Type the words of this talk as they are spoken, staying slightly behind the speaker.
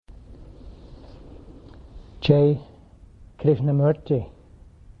J. Krishnamurti,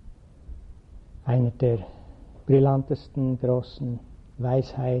 einer der brillantesten großen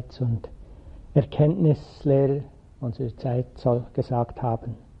Weisheits- und Erkenntnislehrer unserer Zeit, soll gesagt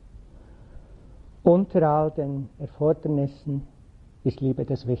haben: Unter all den Erfordernissen ist Liebe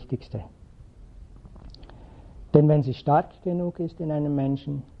das Wichtigste. Denn wenn sie stark genug ist in einem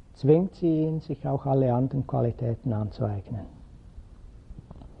Menschen, zwingt sie ihn, sich auch alle anderen Qualitäten anzueignen.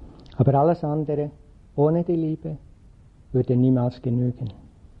 Aber alles andere ohne die Liebe würde niemals genügen.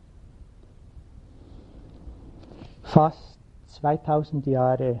 Fast 2000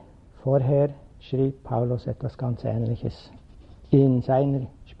 Jahre vorher schrieb Paulus etwas ganz Ähnliches. In seiner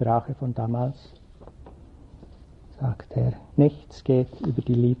Sprache von damals sagt er: Nichts geht über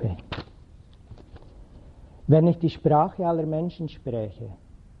die Liebe. Wenn ich die Sprache aller Menschen spräche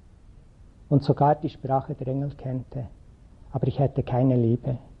und sogar die Sprache der Engel kannte, aber ich hätte keine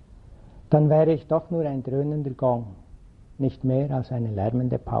Liebe, dann wäre ich doch nur ein dröhnender Gong, nicht mehr als eine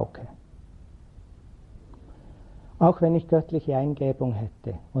lärmende Pauke. Auch wenn ich göttliche Eingebung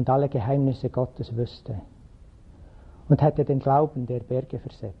hätte und alle Geheimnisse Gottes wüsste und hätte den Glauben, der Berge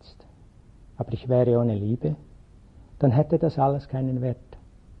versetzt, aber ich wäre ohne Liebe, dann hätte das alles keinen Wert.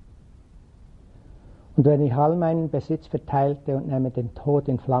 Und wenn ich all meinen Besitz verteilte und nähme den Tod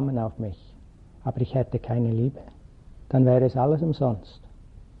in Flammen auf mich, aber ich hätte keine Liebe, dann wäre es alles umsonst.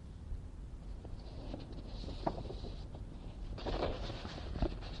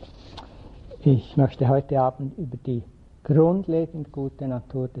 Ich möchte heute Abend über die grundlegend gute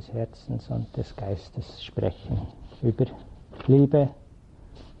Natur des Herzens und des Geistes sprechen, über Liebe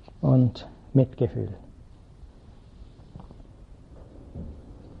und Mitgefühl.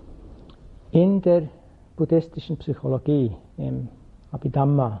 In der buddhistischen Psychologie, im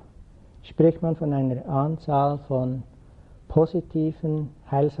Abhidhamma, spricht man von einer Anzahl von positiven,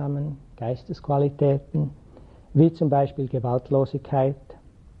 heilsamen Geistesqualitäten, wie zum Beispiel Gewaltlosigkeit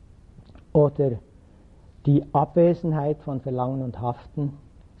oder die Abwesenheit von Verlangen und Haften.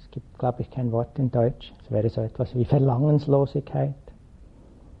 Es gibt, glaube ich, kein Wort in Deutsch. Es wäre so etwas wie Verlangenslosigkeit.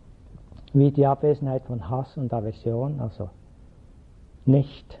 Wie die Abwesenheit von Hass und Aversion, also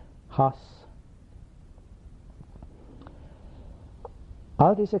nicht Hass.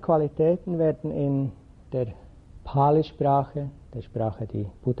 All diese Qualitäten werden in der Pali-Sprache, der Sprache, die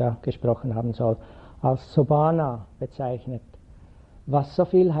Buddha gesprochen haben soll, als Sobbana bezeichnet, was so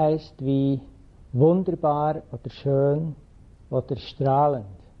viel heißt wie wunderbar oder schön oder strahlend,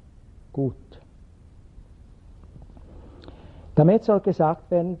 gut. Damit soll gesagt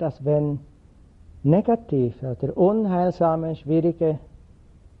werden, dass wenn negative oder unheilsame, schwierige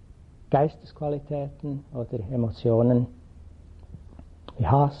Geistesqualitäten oder Emotionen wie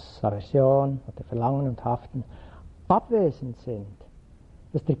Hass, Aversion oder Verlangen und Haften abwesend sind,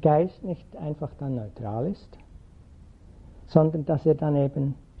 dass der Geist nicht einfach dann neutral ist, sondern dass er dann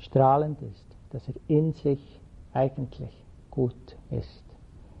eben strahlend ist, dass er in sich eigentlich gut ist.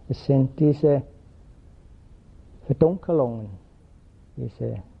 Es sind diese Verdunkelungen,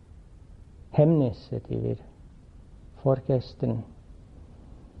 diese Hemmnisse, die wir vorgestern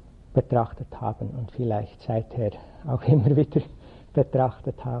betrachtet haben und vielleicht seither auch immer wieder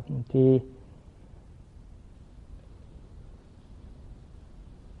betrachtet haben, die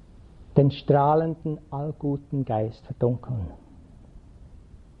den strahlenden, allguten Geist verdunkeln.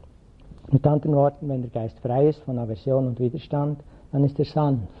 Mit anderen Worten, wenn der Geist frei ist von Aversion und Widerstand, dann ist er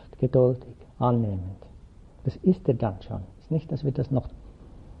sanft, geduldig, annehmend. Das ist er dann schon. Es ist nicht, dass wir das noch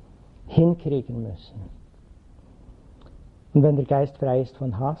hinkriegen müssen. Und wenn der Geist frei ist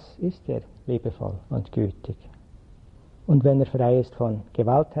von Hass, ist er liebevoll und gütig. Und wenn er frei ist von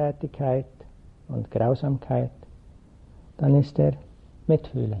Gewalttätigkeit und Grausamkeit, dann ist er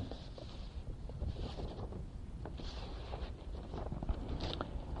mitfühlend.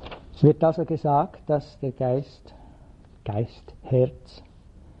 Es wird also gesagt, dass der Geist, Herz,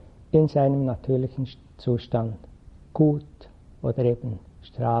 in seinem natürlichen Zustand gut oder eben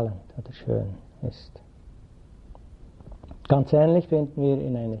strahlend oder schön ist. Ganz ähnlich finden wir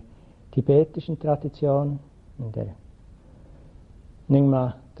in einer tibetischen Tradition, in der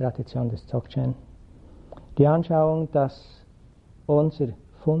Nyingma-Tradition des Dzogchen, die Anschauung, dass unser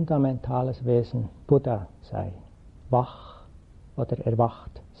fundamentales Wesen Buddha sei, wach oder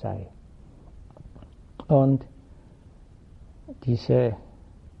erwacht sei. Und diese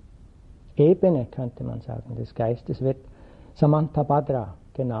Ebene, könnte man sagen, des Geistes wird Samantabhadra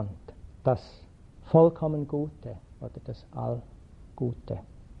genannt, das vollkommen Gute oder das Allgute.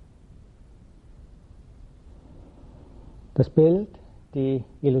 Das Bild, die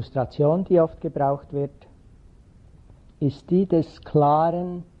Illustration, die oft gebraucht wird, ist die des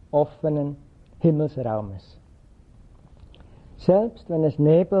klaren, offenen, Himmelsraumes. Selbst wenn es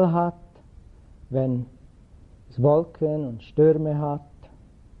Nebel hat, wenn es Wolken und Stürme hat,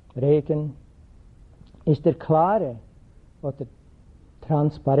 Regen, ist der klare oder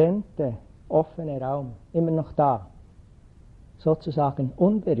transparente, offene Raum immer noch da, sozusagen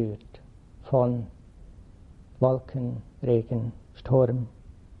unberührt von Wolken, Regen, Sturm.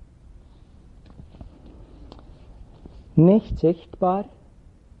 Nicht sichtbar,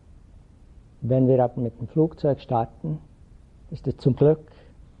 wenn wir aber mit dem Flugzeug starten, ist es zum Glück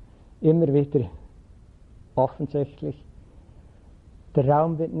immer wieder offensichtlich. Der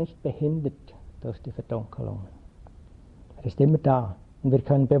Raum wird nicht behindert durch die Verdunkelungen. Er ist immer da. Und wir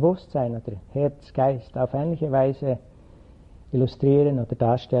können Bewusstsein oder Herz, Geist auf ähnliche Weise illustrieren oder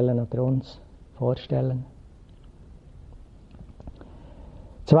darstellen oder uns vorstellen.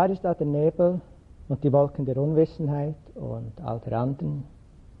 Zwar ist da der Nebel und die Wolken der Unwissenheit und all der anderen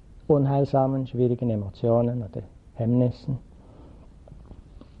unheilsamen, schwierigen Emotionen oder Hemmnissen,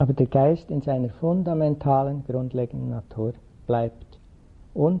 aber der Geist in seiner fundamentalen, grundlegenden Natur bleibt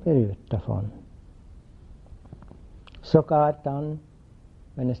unberührt davon. Sogar dann,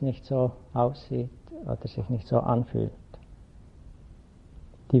 wenn es nicht so aussieht oder sich nicht so anfühlt.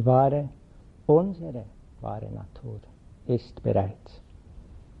 Die unsere wahre Natur ist bereits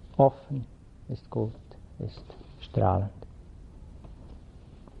offen, ist gut, ist strahlend.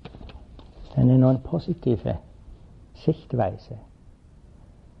 Eine enorm positive Sichtweise.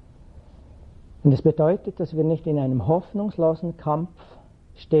 Und es bedeutet, dass wir nicht in einem hoffnungslosen Kampf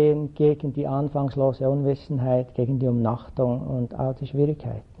stehen gegen die anfangslose Unwissenheit, gegen die Umnachtung und all die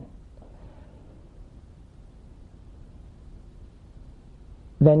Schwierigkeiten.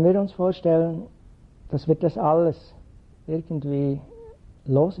 Wenn wir uns vorstellen, dass wir das alles irgendwie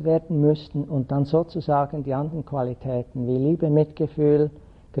loswerden müssten und dann sozusagen die anderen Qualitäten wie Liebe, Mitgefühl,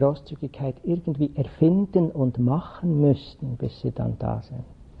 Großzügigkeit irgendwie erfinden und machen müssten, bis sie dann da sind.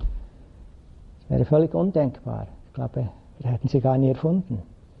 Das wäre völlig undenkbar. Ich glaube, wir hätten sie gar nie erfunden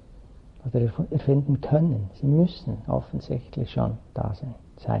oder erfinden können. Sie müssen offensichtlich schon da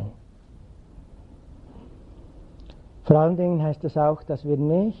sein. Vor allen Dingen heißt das auch, dass wir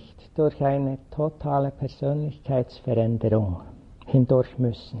nicht durch eine totale Persönlichkeitsveränderung hindurch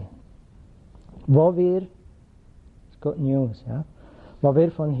müssen. Wo wir, das ist Good News, ja, wo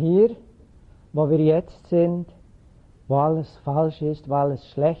wir von hier, wo wir jetzt sind, wo alles falsch ist, wo alles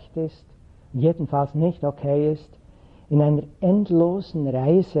schlecht ist, jedenfalls nicht okay ist, in einer endlosen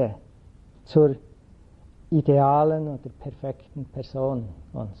Reise zur idealen oder perfekten Person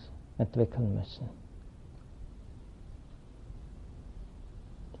uns entwickeln müssen.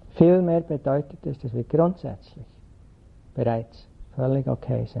 Vielmehr bedeutet es, dass wir grundsätzlich bereits völlig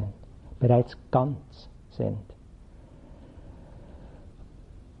okay sind, bereits ganz sind.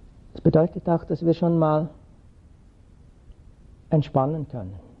 Es bedeutet auch, dass wir schon mal entspannen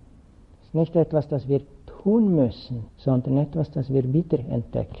können. Es ist nicht etwas, das wir tun müssen, sondern etwas, das wir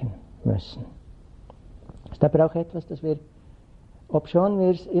wiederentdecken müssen. Es ist aber auch etwas, das wir, obschon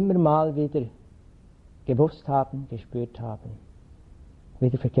wir es immer mal wieder gewusst haben, gespürt haben,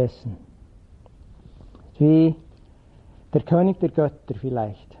 wieder vergessen. Wie der König der Götter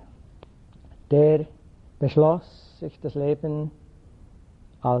vielleicht, der beschloss, sich das Leben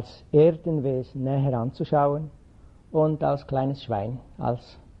als Erdenwesen näher anzuschauen und als kleines Schwein,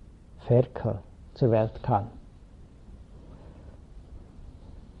 als Ferkel zur Welt kam.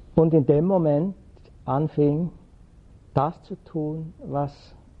 Und in dem Moment anfing, das zu tun,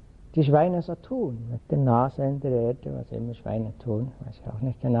 was die Schweine so tun, mit der Nase in der Erde, was immer Schweine tun, weiß ich auch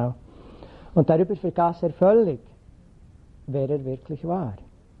nicht genau. Und darüber vergaß er völlig, wer er wirklich war.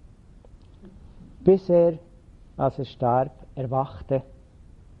 Bis er, als er starb, erwachte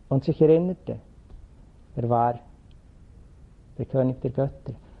und sich erinnerte, er war der König der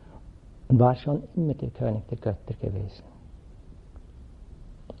Götter und war schon immer der König der Götter gewesen.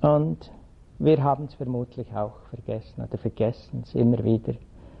 Und wir haben es vermutlich auch vergessen oder vergessen es immer wieder,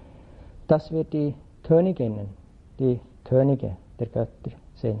 dass wir die Königinnen, die Könige der Götter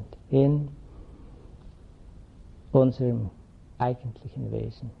sind in unserem eigentlichen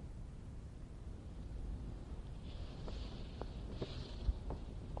Wesen.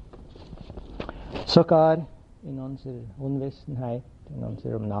 Sogar in unserer Unwissenheit, in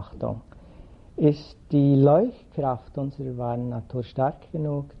unserer Umnachtung, ist die Leuchtkraft unserer wahren Natur stark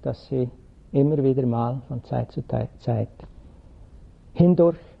genug, dass sie immer wieder mal von Zeit zu Zeit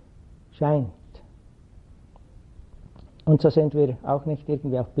hindurch scheint. Und so sind wir auch nicht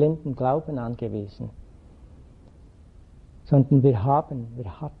irgendwie auf blinden Glauben angewiesen, sondern wir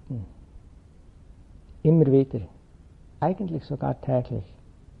hatten immer wieder, eigentlich sogar täglich,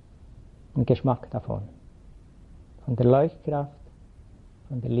 einen Geschmack davon. Von der Leuchtkraft,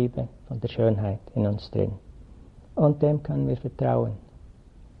 von der Liebe, von der Schönheit in uns drin. Und dem können wir vertrauen.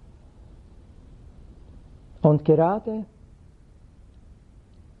 Und gerade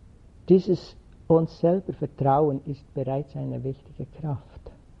dieses uns selber Vertrauen ist bereits eine wichtige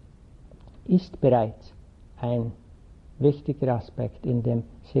Kraft. Ist bereits ein wichtiger Aspekt in dem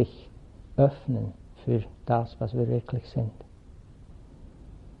sich öffnen für das, was wir wirklich sind.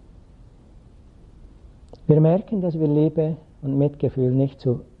 Wir merken, dass wir Liebe und Mitgefühl nicht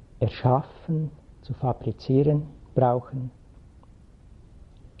zu erschaffen, zu fabrizieren brauchen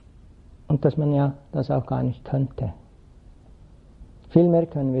und dass man ja das auch gar nicht könnte. Vielmehr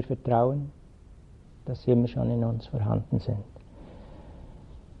können wir vertrauen, dass sie immer schon in uns vorhanden sind.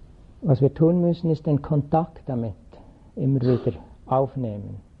 Was wir tun müssen, ist den Kontakt damit immer wieder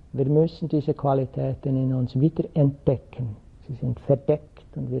aufnehmen. Wir müssen diese Qualitäten in uns wieder entdecken. Sie sind verdeckt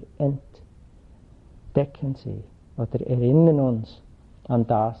und wir entdecken sie oder erinnern uns an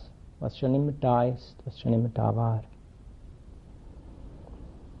das, was schon immer da ist, was schon immer da war.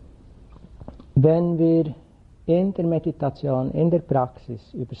 Wenn wir in der Meditation, in der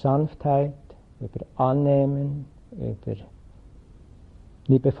Praxis über Sanftheit, über Annehmen, über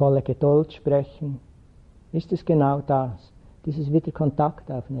liebevolle Geduld sprechen, ist es genau das, dieses wieder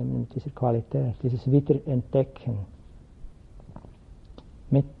Kontakt aufnehmen mit dieser Qualität, dieses Wiederentdecken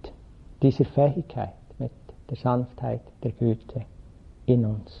mit dieser Fähigkeit, mit der Sanftheit, der Güte in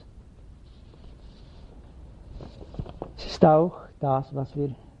uns. Es ist auch das, was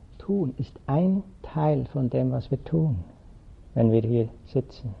wir tun, ist ein Teil von dem, was wir tun, wenn wir hier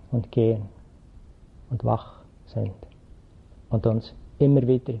sitzen und gehen und wach sind und uns immer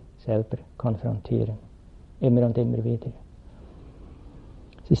wieder selber konfrontieren. Immer und immer wieder.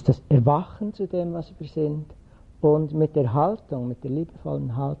 Es ist das Erwachen zu dem, was wir sind, und mit der Haltung, mit der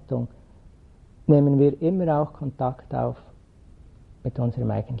liebevollen Haltung, nehmen wir immer auch Kontakt auf mit unserem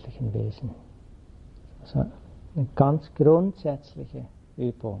eigentlichen Wesen. Also eine ganz grundsätzliche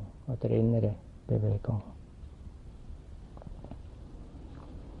Übung oder innere Bewegung.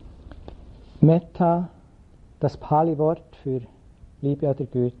 Metta, das Pali-Wort für Liebe oder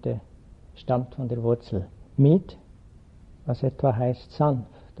Güte, stammt von der Wurzel Mid, was etwa heißt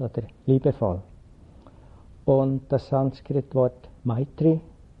sanft oder liebevoll. Und das Sanskrit-Wort Maitri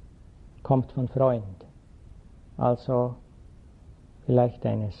kommt von Freund. Also vielleicht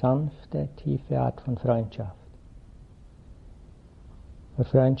eine sanfte, tiefe Art von Freundschaft. Eine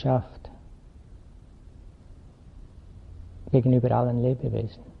Freundschaft gegenüber allen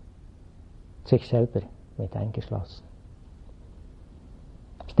Lebewesen, sich selber mit eingeschlossen.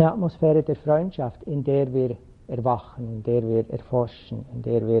 Es ist eine Atmosphäre der Freundschaft, in der wir erwachen, in der wir erforschen, in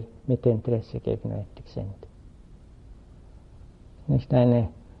der wir mit Interesse gegenwärtig sind. Nicht eine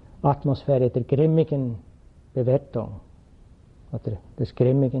Atmosphäre der grimmigen Bewertung oder des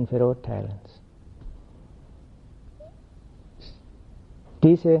grimmigen Verurteilens.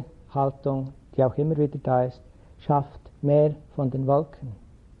 Diese Haltung, die auch immer wieder da ist, schafft mehr von den Wolken,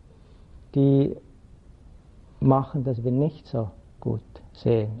 die machen, dass wir nicht so gut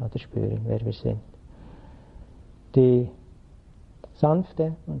sehen oder spüren, wer wir sind. Die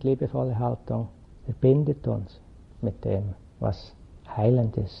sanfte und liebevolle Haltung verbindet uns mit dem, was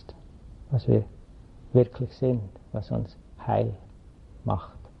heilend ist, was wir wirklich sind, was uns heil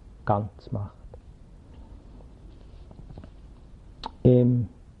macht, ganz macht. Im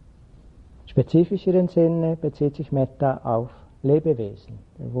spezifischeren Sinne bezieht sich Metta auf Lebewesen,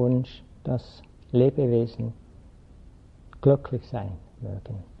 der Wunsch, dass Lebewesen glücklich sein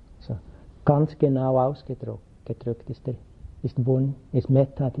mögen. Also ganz genau ausgedrückt ist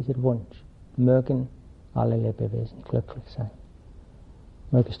Metta dieser Wunsch. Mögen alle Lebewesen glücklich sein.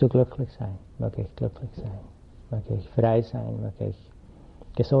 Mögest du glücklich sein? Möge ich glücklich sein? Möge ich frei sein? Möge ich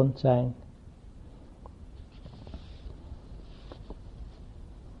gesund sein?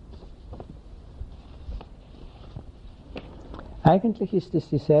 Eigentlich ist es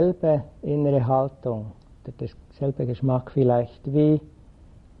dieselbe innere Haltung, derselbe Geschmack vielleicht wie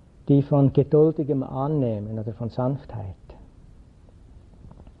die von geduldigem Annehmen oder von Sanftheit.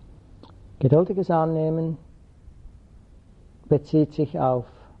 Geduldiges Annehmen bezieht sich auf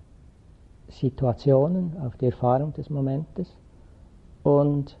Situationen, auf die Erfahrung des Momentes,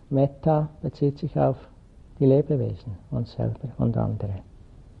 und Metta bezieht sich auf die Lebewesen, uns selber und andere.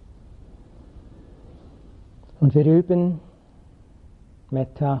 Und wir üben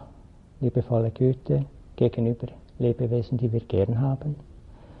Metta, liebevolle Güte, gegenüber Lebewesen, die wir gern haben.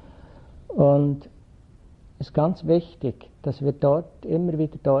 Und es ist ganz wichtig, dass wir immer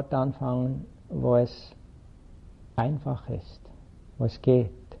wieder dort anfangen, wo es einfach ist, wo es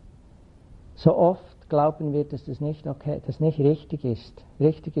geht. So oft glauben wir, dass das nicht okay, das nicht richtig ist.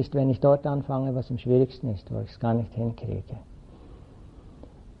 Richtig ist, wenn ich dort anfange, was am schwierigsten ist, wo ich es gar nicht hinkriege.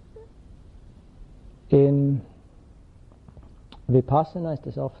 Im Vipassana ist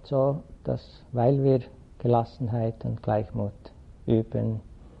es oft so, dass, weil wir Gelassenheit und Gleichmut üben,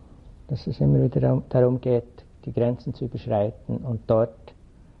 dass es immer wieder darum geht, die Grenzen zu überschreiten und dort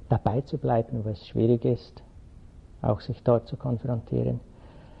dabei zu bleiben, wo es schwierig ist, auch sich dort zu konfrontieren.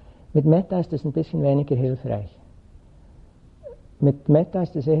 Mit Metta ist es ein bisschen weniger hilfreich. Mit Metta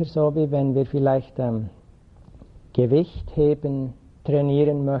ist es eher so, wie wenn wir vielleicht Gewicht heben,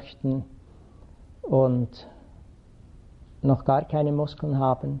 trainieren möchten und noch gar keine Muskeln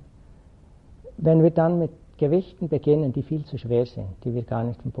haben. Wenn wir dann mit Gewichten beginnen, die viel zu schwer sind, die wir gar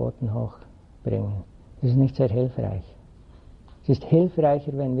nicht vom Boden hochbringen, das ist nicht sehr hilfreich. Es ist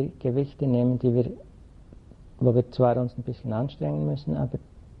hilfreicher, wenn wir Gewichte nehmen, wo wir zwar uns ein bisschen anstrengen müssen, aber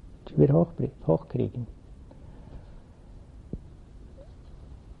die wir hochkriegen.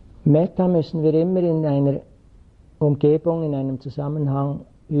 Metta müssen wir immer in einer Umgebung, in einem Zusammenhang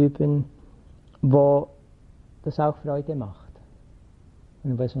üben, wo das auch Freude macht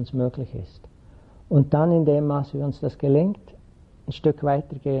und wo es uns möglich ist. Und dann in dem Maß, wie uns das gelingt, ein Stück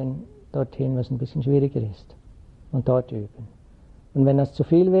weitergehen dorthin, was ein bisschen schwieriger ist und dort üben. Und wenn das zu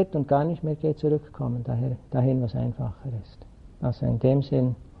viel wird und gar nicht mehr geht, zurückkommen dahin, was einfacher ist. Also in dem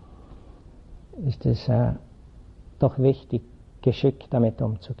Sinn ist es doch wichtig, geschickt damit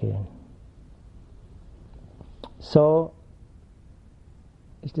umzugehen. So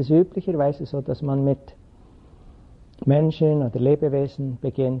ist es üblicherweise so, dass man mit Menschen oder Lebewesen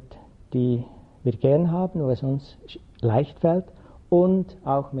beginnt, die wir gern haben, wo es uns leicht fällt, und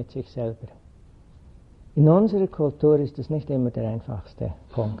auch mit sich selber. In unserer Kultur ist es nicht immer der einfachste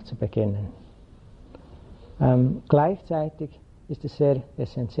Punkt zu beginnen. Gleichzeitig ist es sehr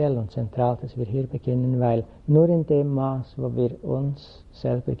essentiell und zentral, dass wir hier beginnen, weil nur in dem Maß, wo wir uns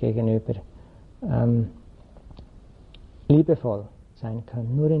selber gegenüber liebevoll sein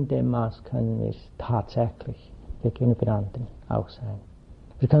können, nur in dem Maß können wir es tatsächlich gegenüber anderen auch sein.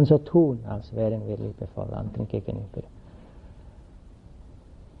 Wir können so tun, als wären wir liebevoll anderen gegenüber.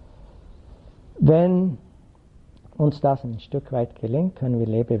 Wenn uns das ein Stück weit gelingt, können wir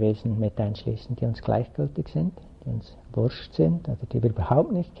Lebewesen mit einschließen, die uns gleichgültig sind, die uns wurscht sind oder die wir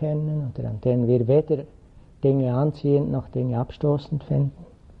überhaupt nicht kennen oder an denen wir weder Dinge anziehend noch Dinge abstoßend finden.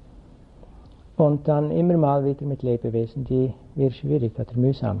 Und dann immer mal wieder mit Lebewesen, die wir schwierig oder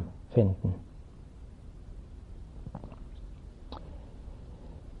mühsam finden.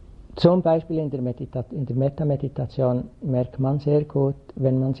 Zum Beispiel in der Metta-Meditation merkt man sehr gut,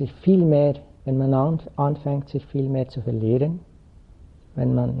 wenn man anfängt, sich viel mehr zu verlieren,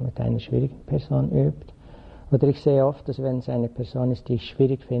 wenn man mit einer schwierigen Person übt. Oder ich sehe oft, dass wenn es eine Person ist, die ich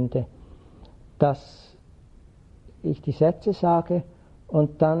schwierig finde, dass ich die Sätze sage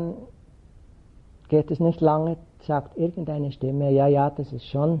und dann geht es nicht lange, sagt irgendeine Stimme, ja, das ist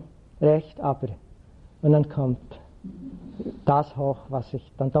schon recht, aber. Und dann kommt das hoch, was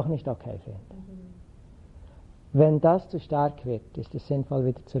ich dann doch nicht okay finde. Wenn das zu stark wird, ist es sinnvoll,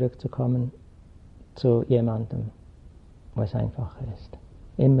 wieder zurückzukommen zu jemandem, wo es einfacher ist.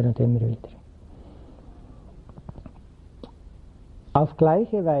 Immer und immer wieder. Auf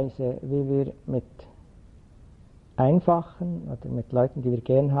gleiche Weise, wie wir mit einfachen oder mit Leuten, die wir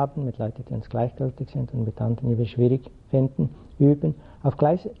gern haben, mit Leuten, die uns gleichgültig sind und mit anderen, die wir schwierig finden, üben, auf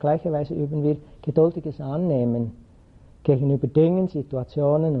gleiche Weise üben wir geduldiges Annehmen gegenüber Dingen,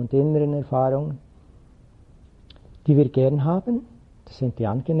 Situationen und inneren Erfahrungen, die wir gern haben, das sind die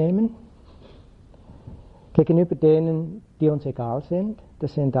angenehmen, gegenüber denen, die uns egal sind,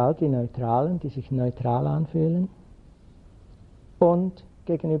 das sind all die Neutralen, die sich neutral anfühlen, und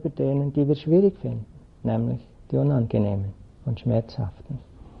gegenüber denen, die wir schwierig finden, nämlich die unangenehmen und schmerzhaften.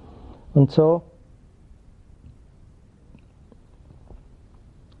 Und so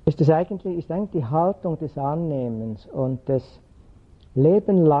ist eigentlich die Haltung des Annehmens und des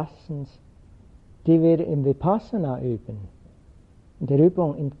Lebenlassens, die wir im Vipassana üben, in der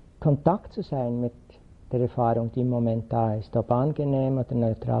Übung in Kontakt zu sein mit der Erfahrung, die im Moment da ist, ob angenehm oder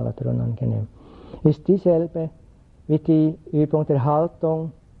neutral oder unangenehm, ist dieselbe wie die Übung der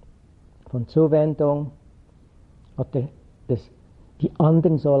Haltung, von Zuwendung oder die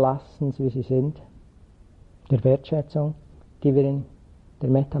anderen so lassens, wie sie sind, der Wertschätzung, die wir in der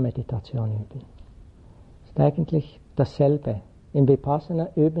Metta-Meditation üben. Das ist eigentlich dasselbe. Im Vipassana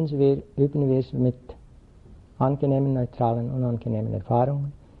üben wir es mit angenehmen, neutralen, unangenehmen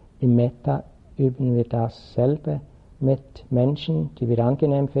Erfahrungen. Im Metta üben wir dasselbe mit Menschen, die wir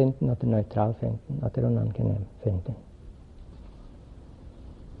angenehm finden oder neutral finden oder unangenehm finden.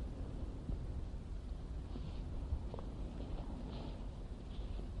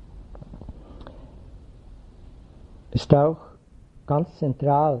 Ist auch ganz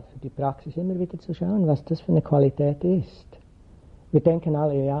zentral für die Praxis, immer wieder zu schauen, was das für eine Qualität ist. Wir denken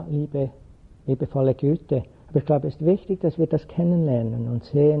alle, ja, Liebe, liebevolle Güte. Aber ich glaube, es ist wichtig, dass wir das kennenlernen und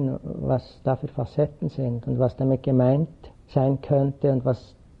sehen, was da für Facetten sind und was damit gemeint sein könnte und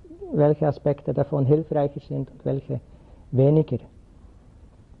welche Aspekte davon hilfreicher sind und welche weniger.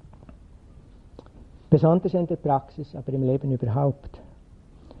 Besonders in der Praxis, aber im Leben überhaupt.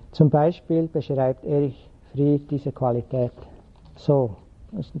 Zum Beispiel beschreibt Erich Fried diese Qualität so.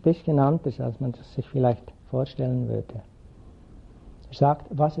 Das ist ein bisschen anders, als man das sich vielleicht vorstellen würde. Er sagt,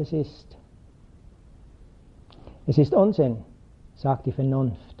 was es ist. Es ist Unsinn, sagt die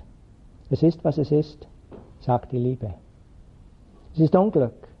Vernunft. Es ist, was es ist, sagt die Liebe. Es ist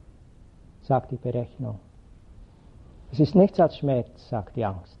Unglück, sagt die Berechnung. Es ist nichts als Schmerz, sagt die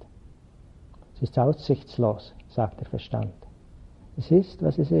Angst. Es ist aussichtslos, sagt der Verstand. Es ist,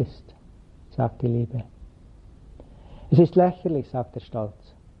 was es ist, sagt die Liebe. Es ist lächerlich, sagt der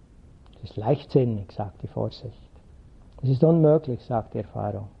Stolz. Es ist leichtsinnig, sagt die Vorsicht. Es ist unmöglich, sagt die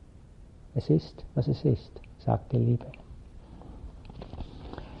Erfahrung. Es ist, was es ist, sagt die Liebe.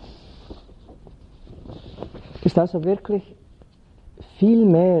 Es ist also wirklich viel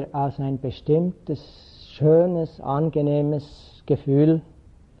mehr als ein bestimmtes, schönes, angenehmes Gefühl,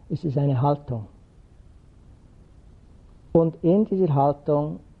 ist es eine Haltung. Und in dieser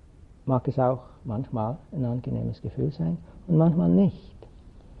Haltung mag es auch manchmal ein angenehmes Gefühl sein und manchmal nicht.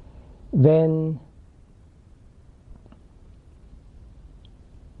 Wenn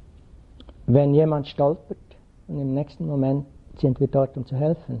jemand stolpert und im nächsten Moment sind wir dort, um zu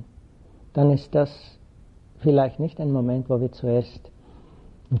helfen, dann ist das vielleicht nicht ein Moment, wo wir zuerst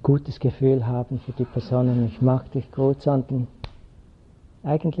ein gutes Gefühl haben für die Person und ich mag dich gut, sondern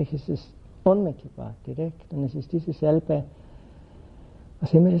eigentlich ist es unmittelbar, direkt. Und es ist dieses selbe,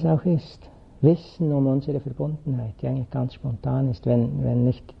 was immer es auch ist, Wissen um unsere Verbundenheit, die eigentlich ganz spontan ist, wenn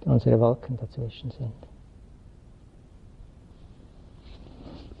nicht unsere Wolken dazwischen sind.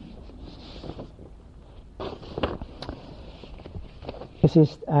 Es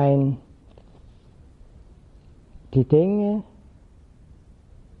ist die Dinge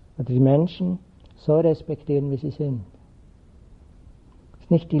oder die Menschen so respektieren, wie sie sind. Es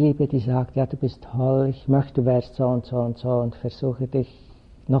ist nicht die Liebe, die sagt, ja, du bist toll, ich möchte, du wärst so und so und so und versuche dich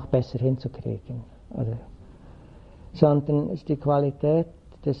noch besser hinzukriegen. Sondern es ist die Qualität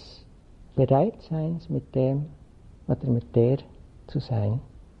des Bereitseins, mit dem oder mit der zu sein,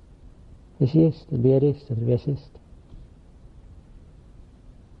 wie sie ist, oder wie er ist, oder wie es ist.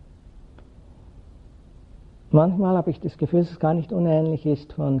 Manchmal habe ich das Gefühl, dass es gar nicht unähnlich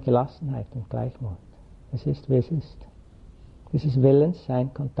ist von Gelassenheit und Gleichmut. Es ist, wie es ist. Dieses Willens,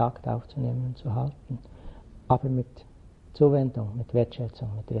 seinen Kontakt aufzunehmen und zu halten. Aber mit Zuwendung, mit Wertschätzung,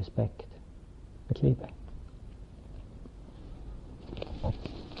 mit Respekt, mit Liebe.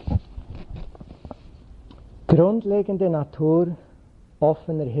 Grundlegende Natur,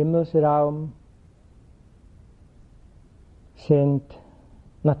 offener Himmelsraum sind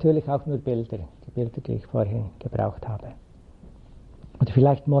natürlich auch nur Bilder, die Bilder, die ich vorhin gebraucht habe. Oder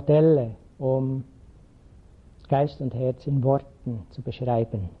vielleicht Modelle, um Geist und Herz in Worten zu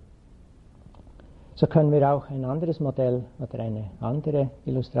beschreiben. So können wir auch ein anderes Modell oder eine andere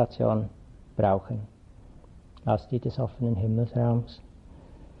Illustration brauchen als die des offenen Himmelsraums,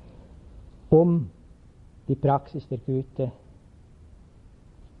 um die Praxis der Güte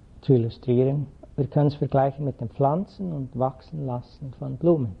zu illustrieren. Wir können es vergleichen mit dem Pflanzen und Wachsen lassen von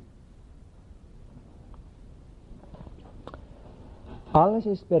Blumen. Alles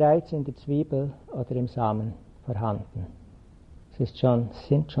ist bereits in der Zwiebel oder im Samen vorhanden. Es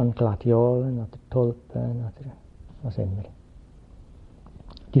sind schon Gladiolen oder Tulpen oder was immer.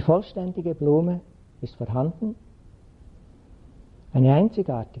 Die vollständige Blume ist vorhanden. Eine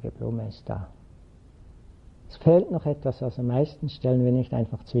einzigartige Blume ist da. Es fehlt noch etwas, also meistens stellen wir nicht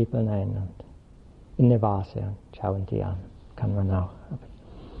einfach Zwiebeln ein und in eine Vase und schauen die an. Kann man auch. Aber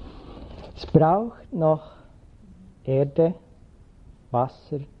es braucht noch Erde,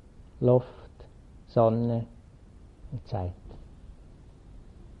 Wasser, Luft, Sonne und Zeit.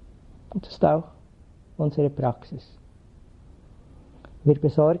 Und das ist auch unsere Praxis. Wir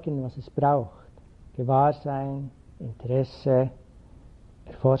besorgen, was es braucht. Gewahrsein, Interesse,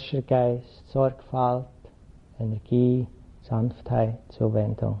 Erforschergeist, Sorgfalt, Energie, Sanftheit,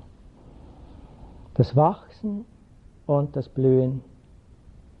 Zuwendung. Das Wachsen und das Blühen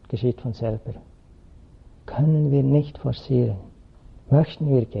geschieht von selber. Können wir nicht forcieren. Möchten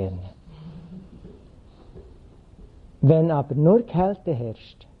wir gerne. Wenn aber nur Kälte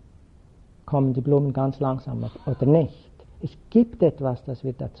herrscht, kommen die Blumen ganz langsam oder nicht. Es gibt etwas, das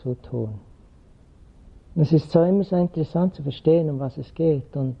wir dazu tun. Es ist so immer so interessant zu verstehen, um was es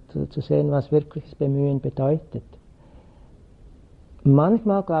geht und zu sehen, was wirkliches Bemühen bedeutet.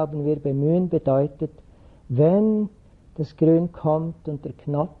 Manchmal glauben wir, Bemühen bedeutet, wenn das Grün kommt und der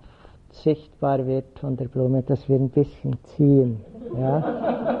Knopf sichtbar wird von der Blume, dass wir ein bisschen ziehen.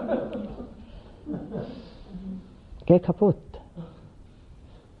 Ja? Geh kaputt.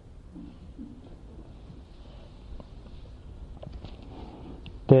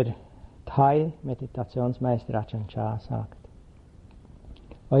 Der Thai-Meditationsmeister Ajahn Chah sagt,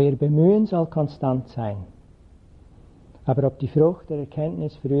 euer Bemühen soll konstant sein, aber ob die Frucht der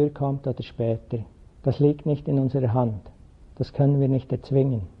Erkenntnis früher kommt oder später, das liegt nicht in unserer Hand, das können wir nicht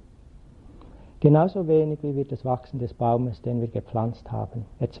erzwingen. Genauso wenig wie wir das Wachsen des Baumes, den wir gepflanzt haben,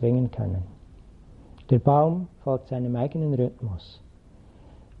 erzwingen können. Der Baum folgt seinem eigenen Rhythmus.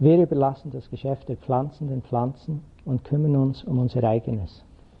 Wir überlassen das Geschäft der Pflanzen den Pflanzen und kümmern uns um unser eigenes.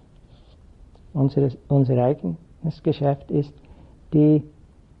 Unser eigenes Geschäft ist, die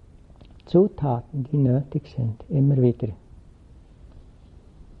Zutaten, die nötig sind, immer wieder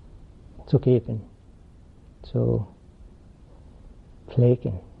zu geben, zu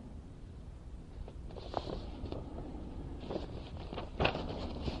pflegen.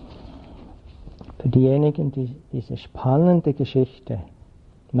 Für diejenigen, die diese spannende Geschichte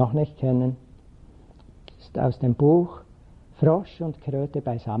noch nicht kennen, ist aus dem Buch Frosch und Kröte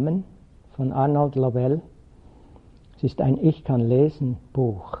beisammen von Arnold Lobel. Es ist ein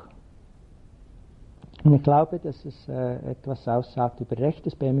Ich-kann-lesen-Buch. Und ich glaube, dass es etwas aussagt über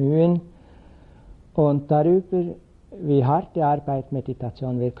rechtes Bemühen und darüber, wie harte Arbeit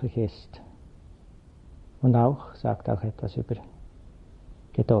Meditation wirklich ist. Und sagt auch etwas über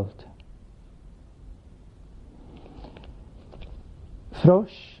Geduld.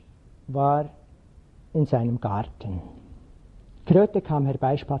 Frosch war in seinem Garten. Kröte kam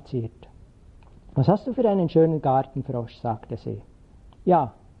herbeispaziert. Was hast du für einen schönen Garten, Frosch? Sagte sie.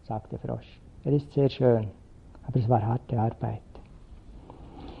 Ja, sagte Frosch, er ist sehr schön, aber es war harte Arbeit.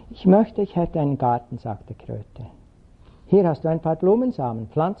 Ich hätte einen Garten, sagte Kröte. Hier hast du ein paar Blumensamen,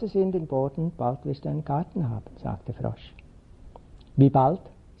 pflanze sie in den Boden, bald wirst du einen Garten haben, sagte Frosch. Wie bald?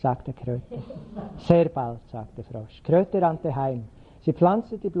 Sagte Kröte. Sehr bald, sagte Frosch. Kröte rannte heim. Sie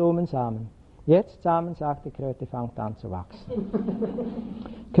pflanzte die Blumensamen. Jetzt Samen, sagte Kröte, fangt an zu wachsen.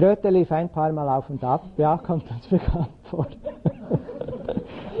 Kröte lief ein paar Mal auf und ab. Ja, kommt uns bekannt vor.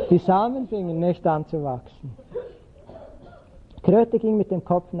 Die Samen fingen nicht an zu wachsen. Kröte ging mit dem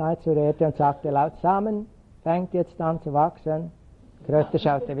Kopf nahe zur Erde und sagte laut, Samen fängt jetzt an zu wachsen. Kröte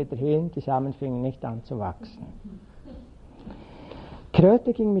schaute wieder hin, die Samen fingen nicht an zu wachsen.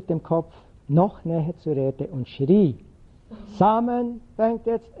 Kröte ging mit dem Kopf noch näher zur Erde und schrie, Samen fängt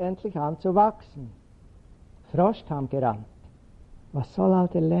jetzt endlich an zu wachsen. Frosch kam gerannt. Was soll all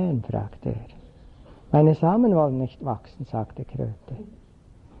der Lärm? Fragte er. Meine Samen wollen nicht wachsen, sagte Kröte.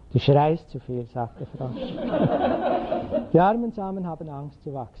 Du schreist zu viel, sagte Frosch. Die armen Samen haben Angst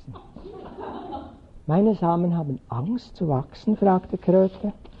zu wachsen. Meine Samen haben Angst zu wachsen? Fragte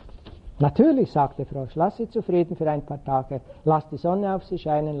Kröte. Natürlich, sagte Frosch, lass sie zufrieden für ein paar Tage, lass die Sonne auf sie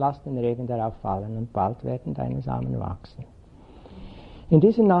scheinen, lass den Regen darauf fallen und bald werden deine Samen wachsen. In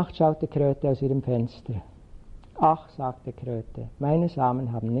dieser Nacht schaute Kröte aus ihrem Fenster. Ach, sagte Kröte, meine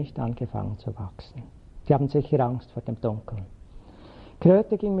Samen haben nicht angefangen zu wachsen. Sie haben sicher Angst vor dem Dunkeln.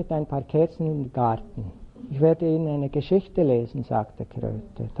 Kröte ging mit ein paar Kerzen in den Garten. Ich werde Ihnen eine Geschichte lesen, sagte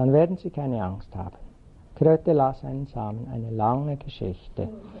Kröte, dann werden Sie keine Angst haben. Kröte las einen Samen, eine lange Geschichte.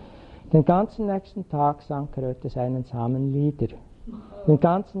 Den ganzen nächsten Tag sang Kröte seinen Samen Lieder. Den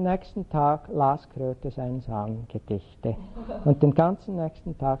ganzen nächsten Tag las Kröte seinen Samen Gedichte. Und den ganzen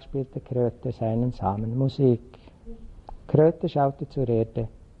nächsten Tag spielte Kröte seinen Samen Musik. Kröte schaute zur Erde.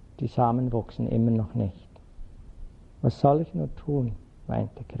 Die Samen wuchsen immer noch nicht. Was soll ich nur tun?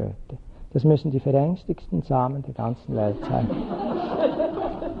 Weinte Kröte. Das müssen die verängstigsten Samen der ganzen Welt sein.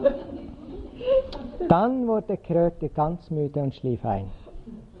 Dann wurde Kröte ganz müde und schlief ein.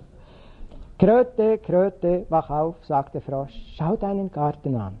 Kröte, Kröte, wach auf, sagte Frosch, schau deinen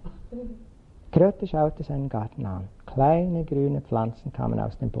Garten an. Kröte schaute seinen Garten an. Kleine grüne Pflanzen kamen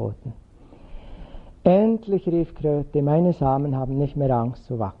aus dem Boden. Endlich rief Kröte, meine Samen haben nicht mehr Angst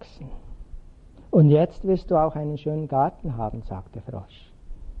zu wachsen. Und jetzt wirst du auch einen schönen Garten haben, sagte Frosch.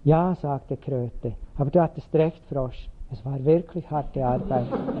 Ja, sagte Kröte, aber du hattest recht, Frosch, es war wirklich harte Arbeit.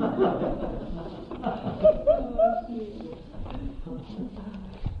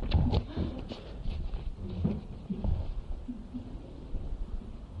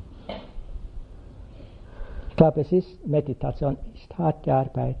 Ich glaube, Meditation ist harte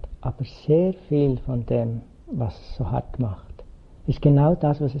Arbeit, aber sehr viel von dem, was es so hart macht, ist genau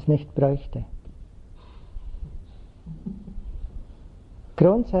das, was es nicht bräuchte.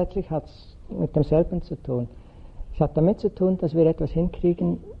 Grundsätzlich hat es mit demselben zu tun. Es hat damit zu tun, dass wir etwas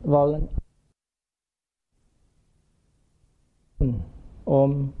hinkriegen wollen,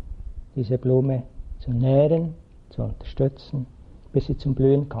 um diese Blume zu nähren, zu unterstützen, bis sie zum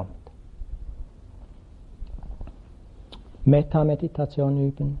Blühen kommt. Metta-Meditation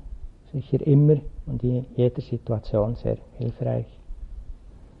üben, sicher immer und in jeder Situation sehr hilfreich.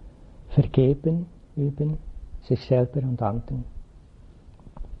 Vergeben üben, sich selber und anderen.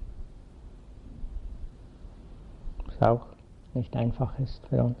 Was auch nicht einfach ist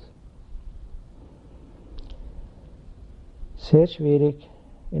für uns. Sehr schwierig,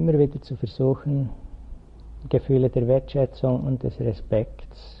 immer wieder zu versuchen, Gefühle der Wertschätzung und des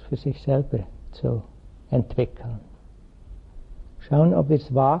Respekts für sich selber zu entwickeln. Schauen, ob wir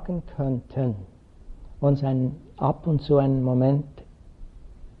es wagen könnten, uns ab und zu einen Moment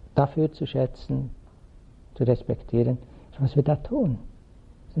dafür zu schätzen, zu respektieren, was wir da tun.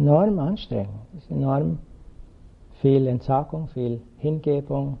 Das ist enorm anstrengend, das ist enorm viel Entsagung, viel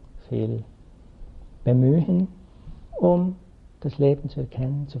Hingebung, viel Bemühen, um das Leben zu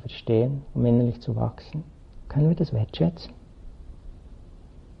erkennen, zu verstehen, um innerlich zu wachsen. Können wir das wertschätzen?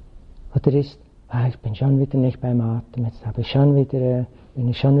 Oder ist, ich bin schon wieder nicht beim Atem, jetzt bin ich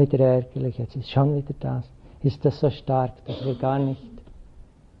schon wieder ärgerlich, jetzt ist schon wieder das. Ist das so stark, dass wir gar nicht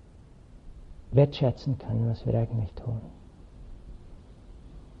wertschätzen können, was wir eigentlich tun?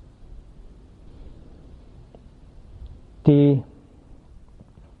 Die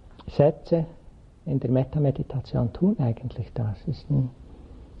Sätze in der Metta-Meditation tun eigentlich das. Es ist ein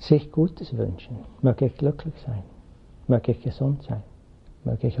sich Gutes wünschen. Möge ich glücklich sein. Möge ich gesund sein.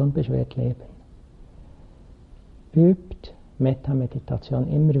 Möge ich unbeschwert leben. Übt Metta-Meditation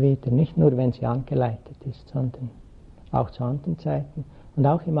immer wieder, nicht nur wenn sie angeleitet ist, sondern auch zu anderen Zeiten und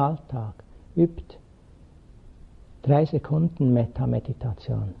auch im Alltag. Übt 3 Sekunden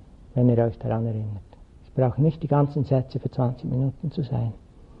Metta-Meditation, wenn ihr euch daran erinnert. Es braucht nicht die ganzen Sätze für 20 Minuten zu sein.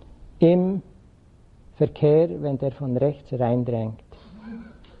 Im Verkehr, wenn der von rechts reindrängt.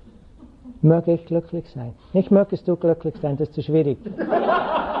 Möge ich glücklich sein. Nicht mögest du glücklich sein, das ist zu schwierig.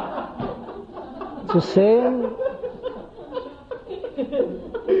 Zu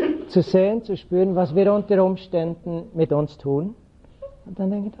sehen, zu spüren, was wir unter Umständen mit uns tun. Und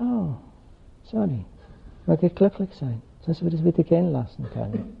dann denken, sorry, möge ich glücklich sein, dass wir das wieder gehen lassen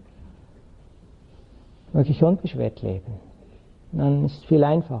können. Möge ich unbeschwert leben. Dann ist es viel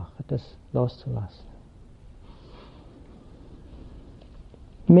einfacher, das loszulassen.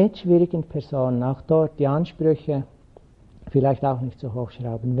 Mit schwierigen Personen, auch dort die Ansprüche vielleicht auch nicht so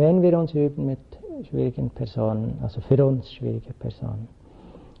hochschrauben. Wenn wir uns üben mit schwierigen Personen, also für uns schwierige Personen,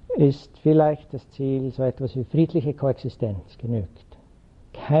 ist vielleicht das Ziel so etwas wie friedliche Koexistenz genügt.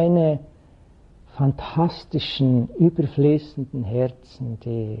 Keine fantastischen, überfließenden Herzen,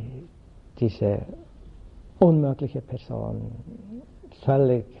 die diese unmögliche Person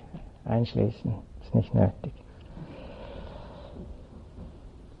völlig einschließen. Das ist nicht nötig.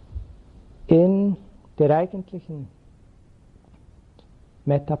 In der eigentlichen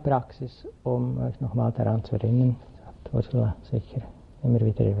Metta-Praxis, um euch nochmal daran zu erinnern, das hat Ursula sicher immer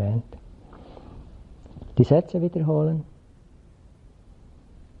wieder erwähnt, die Sätze wiederholen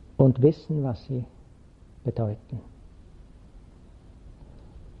und wissen, was sie bedeuten.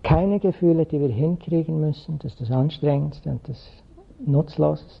 Keine Gefühle, die wir hinkriegen müssen, das ist das Anstrengendste und das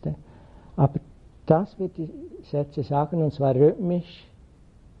Nutzloseste, aber dass wir die Sätze sagen, und zwar rhythmisch,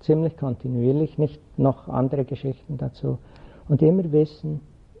 ziemlich kontinuierlich, nicht noch andere Geschichten dazu, und immer wissen,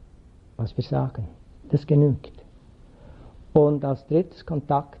 was wir sagen. Das genügt. Und als drittes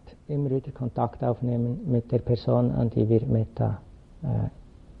Kontakt, immer wieder Kontakt aufnehmen mit der Person, an die wir Metta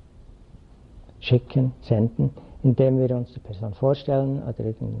schicken, senden, indem wir uns die Person vorstellen oder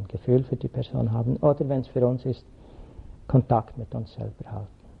ein Gefühl für die Person haben, oder wenn es für uns ist, Kontakt mit uns selber halten.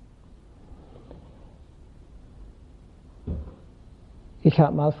 Ich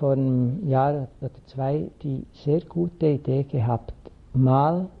habe mal vor einem Jahr oder 2 die sehr gute Idee gehabt,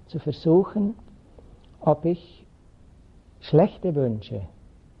 mal zu versuchen, ob ich schlechte Wünsche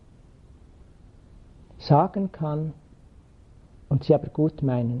sagen kann und sie aber gut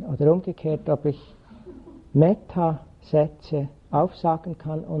meinen. Oder umgekehrt, ob ich Metta-Sätze aufsagen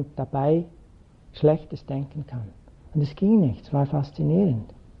kann und dabei Schlechtes denken kann. Und es ging nicht, es war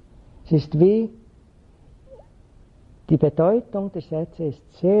faszinierend. Es ist wie, die Bedeutung der Sätze ist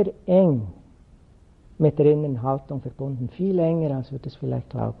sehr eng mit der inneren Haltung verbunden, viel enger, als wir das vielleicht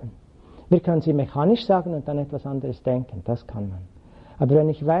glauben. Wir können sie mechanisch sagen und dann etwas anderes denken, das kann man. Aber wenn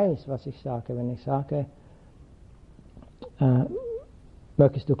ich weiß, was ich sage, wenn ich sage,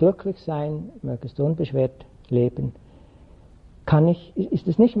 mögest du glücklich sein, mögest du unbeschwert Leben, ist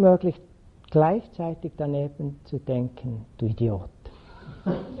es nicht möglich, gleichzeitig daneben zu denken, du Idiot.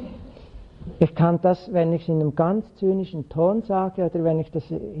 Ich kann das, wenn ich es in einem ganz zynischen Ton sage oder wenn ich das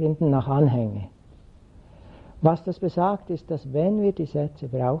hinten nach anhänge. Was das besagt, ist, dass wenn wir die Sätze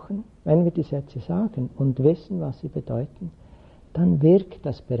brauchen, wenn wir die Sätze sagen und wissen, was sie bedeuten, dann wirkt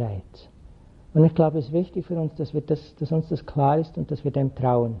das bereits. Und ich glaube, es ist wichtig für uns, dass uns das klar ist und dass wir dem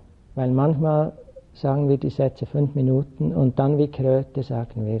trauen. Weil manchmal sagen wir die Sätze 5 Minuten und dann wie Kröte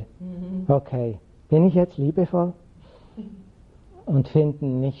sagen wir, okay, bin ich jetzt liebevoll? Und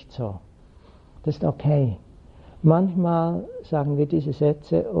finden nicht so. Das ist okay. Manchmal sagen wir diese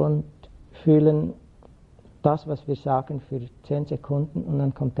Sätze und fühlen das, was wir sagen, für 10 Sekunden und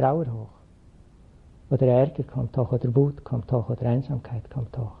dann kommt Trauer hoch. Oder Ärger kommt hoch, oder Wut kommt hoch, oder Einsamkeit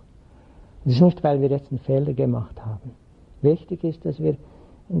kommt hoch. Das ist nicht, weil wir jetzt einen Fehler gemacht haben. Wichtig ist, dass wir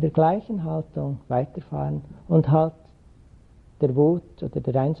in der gleichen Haltung weiterfahren und halt der Wut oder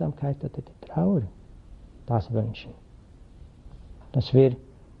der Einsamkeit oder der Trauer das wünschen. Dass wir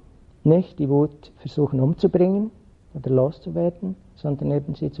nicht die Wut versuchen umzubringen oder loszuwerden, sondern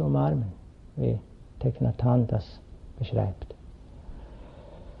eben sie zu umarmen, wie Thich Nhat Hanh das beschreibt.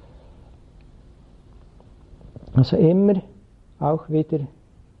 Also immer auch wieder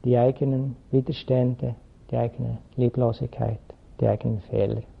die eigenen Widerstände, die eigene Lieblosigkeit, die eigenen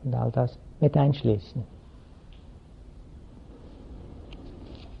Fehler und all das mit einschließen.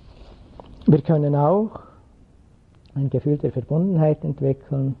 Wir können auch ein Gefühl der Verbundenheit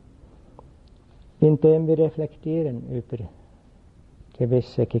entwickeln, indem wir reflektieren über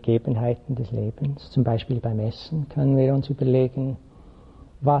gewisse Gegebenheiten des Lebens. Zum Beispiel beim Essen können wir uns überlegen,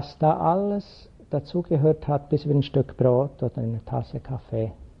 was da alles dazugehört hat, bis wir ein Stück Brot oder eine Tasse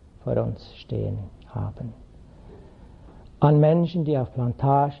Kaffee vor uns stehen haben. An Menschen, die auf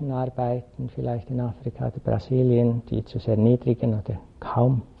Plantagen arbeiten, vielleicht in Afrika oder Brasilien, die zu sehr niedrigen oder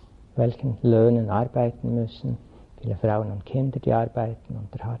kaum welchen Löhnen arbeiten müssen, viele Frauen und Kinder, die arbeiten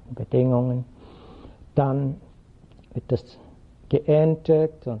unter harten Bedingungen. Dann wird das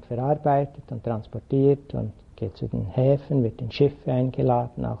geerntet und verarbeitet und transportiert und geht zu den Häfen, wird in Schiffe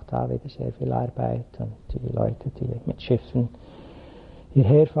eingeladen, auch da wieder sehr viel Arbeit und die Leute, die mit Schiffen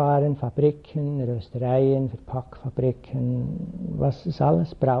hierher fahren, Fabriken, Röstereien, Verpackfabriken, was es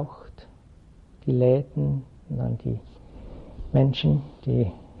alles braucht, die Läden und dann die Menschen,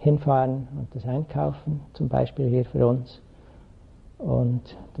 die hinfahren und das einkaufen, zum Beispiel hier für uns,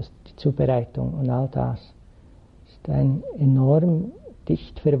 und die Zubereitung und all das ist ein enorm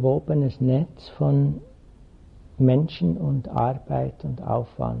dicht verwobenes Netz von Menschen und Arbeit und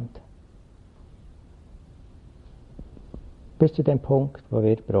Aufwand. Bis zu dem Punkt, wo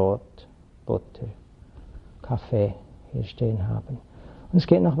wir Brot, Butter, Kaffee hier stehen haben. Und es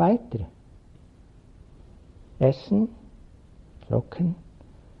geht noch weiter. Essen, schlucken,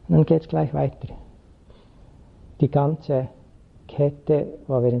 und dann geht es gleich weiter. Die ganze Kette,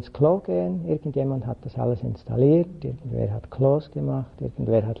 wo wir ins Klo gehen, irgendjemand hat das alles installiert, irgendwer hat Klos gemacht,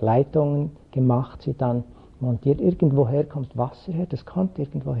 irgendwer hat Leitungen gemacht, sie dann montiert. Irgendwoher kommt Wasser her, das kommt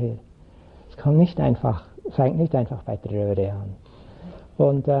irgendwoher. Es kommt nicht einfach, fängt nicht einfach bei der Röhre an.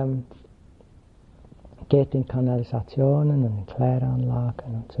 Und geht in Kanalisationen und in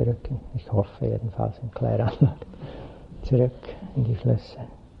Kläranlagen und zurück, ich hoffe jedenfalls in Kläranlagen, zurück in die Flüsse.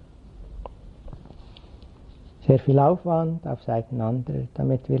 Sehr viel Aufwand auf Seiten anderer,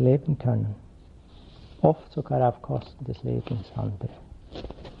 damit wir leben können. Oft sogar auf Kosten des Lebens anderer.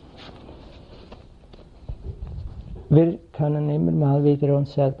 Wir können immer mal wieder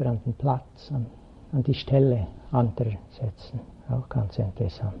uns selber an den Platz, an die Stelle anderer setzen. Auch ganz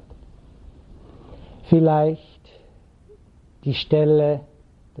interessant. Vielleicht die Stelle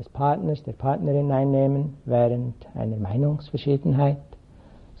des Partners, der Partnerin einnehmen während einer Meinungsverschiedenheit.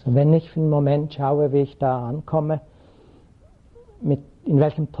 So, wenn ich für einen Moment schaue, wie ich da ankomme, in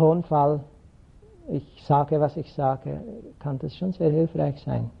welchem Tonfall ich sage, was ich sage, kann das schon sehr hilfreich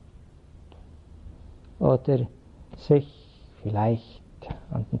sein. Oder sich vielleicht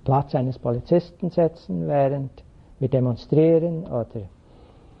an den Platz eines Polizisten setzen, während wir demonstrieren, oder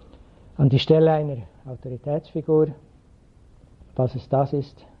an die Stelle einer Autoritätsfigur, falls es das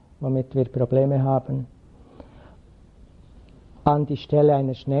ist, womit wir Probleme haben. An die Stelle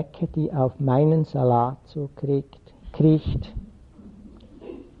einer Schnecke, die auf meinen Salat kriecht,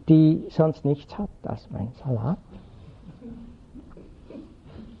 die sonst nichts hat als mein Salat.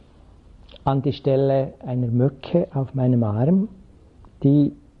 An die Stelle einer Mücke auf meinem Arm,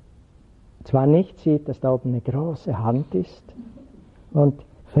 die zwar nicht sieht, dass da oben eine große Hand ist und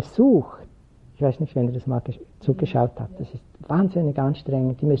versucht, ich weiß nicht, wenn ihr das mal zugeschaut habt, das ist wahnsinnig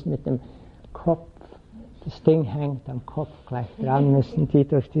anstrengend, die müssen mit dem Kopf Das Ding hängt am Kopf gleich dran, müssen die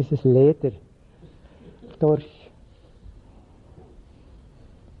durch dieses Leder durch.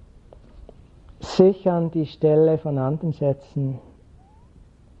 Sich an die Stelle von anderen setzen,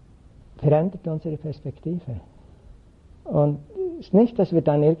 verändert unsere Perspektive. Und es ist nicht, dass wir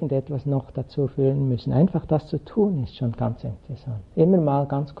dann irgendetwas noch dazu fühlen müssen. Einfach das zu tun ist schon ganz interessant. Immer mal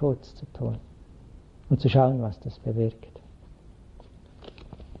ganz kurz zu tun und zu schauen, was das bewirkt.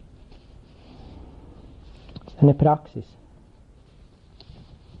 Eine Praxis.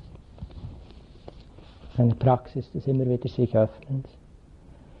 Eine Praxis des immer wieder sich Öffnens.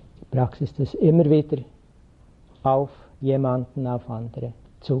 Die Praxis des immer wieder auf jemanden, auf andere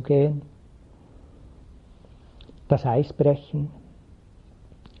zugehen. Das Eis brechen.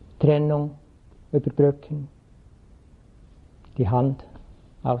 Trennung überbrücken. Die Hand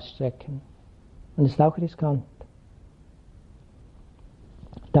ausstrecken. Und es ist auch riskant.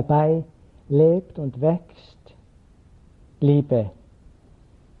 Dabei lebt und wächst Liebe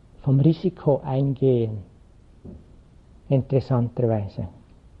vom Risiko eingehen, interessanterweise.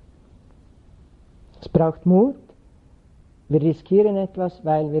 Es braucht Mut, wir riskieren etwas,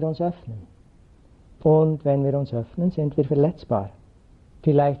 weil wir uns öffnen. Und wenn wir uns öffnen, sind wir verletzbar.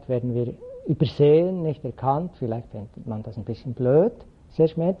 Vielleicht werden wir übersehen, nicht erkannt, vielleicht findet man das ein bisschen blöd, sehr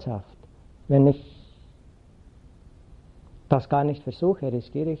schmerzhaft. Wenn ich das gar nicht versuche,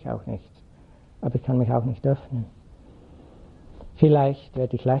 riskiere ich auch nichts. Aber ich kann mich auch nicht öffnen. Vielleicht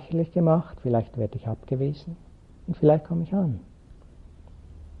werde ich lächerlich gemacht, vielleicht werde ich abgewiesen und vielleicht komme ich an.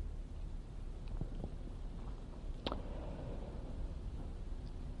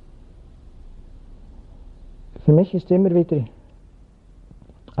 Für mich ist immer wieder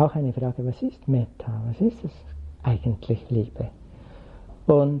auch eine Frage, was ist Metta? Was ist es eigentlich, Liebe?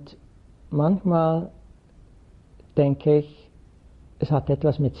 Und manchmal denke ich, es hat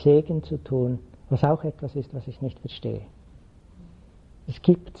etwas mit Segen zu tun, was auch etwas ist, was ich nicht verstehe. Es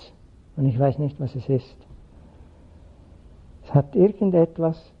gibt's und ich weiß nicht, was es ist. Es hat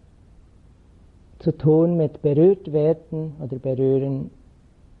irgendetwas zu tun mit berührt werden oder berühren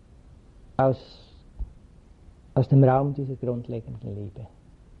aus dem Raum dieser grundlegenden Liebe.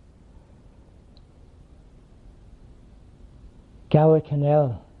 Gaue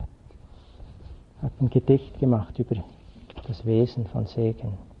Canel hat ein Gedicht gemacht über das Wesen von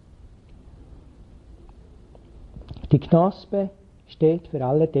Segen. Die Knospe steht für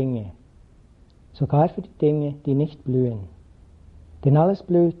alle Dinge, sogar für die Dinge, die nicht blühen. Denn alles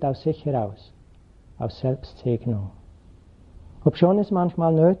blüht aus sich heraus, aus Selbstsegnung. Obschon es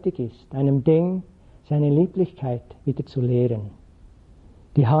manchmal nötig ist, einem Ding seine Lieblichkeit wieder zu lehren,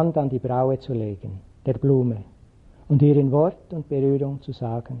 die Hand an die Braue zu legen, der Blume, und ihr in Wort und Berührung zu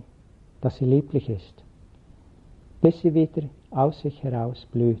sagen, dass sie lieblich ist, bis sie wieder aus sich heraus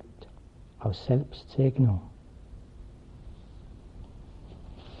blüht, aus Selbstsegnung.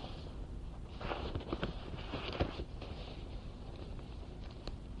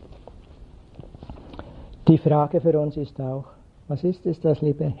 Die Frage für uns ist auch, was ist es, das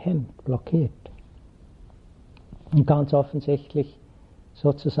Liebe hemmt, blockiert? Und ganz offensichtlich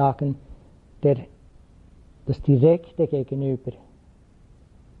sozusagen das direkte Gegenüber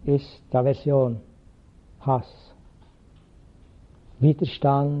ist Aversion, Hass,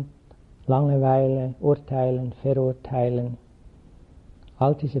 Widerstand, Langeweile, Urteilen, Verurteilen,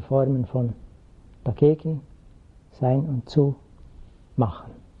 all diese Formen von dagegen sein und zu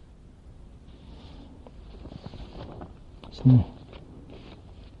machen. Das ist ein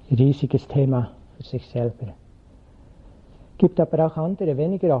riesiges Thema für sich selber. Es gibt aber auch andere,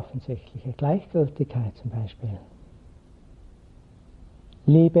 weniger offensichtliche, Gleichgültigkeit zum Beispiel.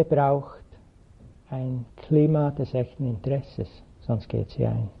 Liebe braucht ein Klima des echten Interesses, sonst geht sie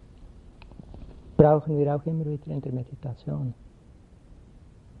ein. Brauchen wir auch immer wieder in der Meditation.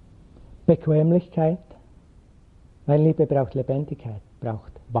 Bequemlichkeit, weil Liebe braucht Lebendigkeit,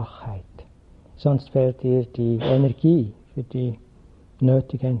 braucht Wachheit. Sonst fehlt ihr die Energie für die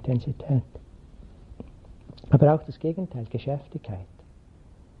nötige Intensität. Aber auch das Gegenteil, Geschäftigkeit,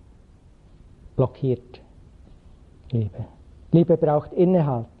 blockiert Liebe. Liebe braucht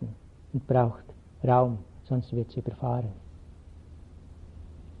Innehalten und braucht Raum, sonst wird sie überfahren.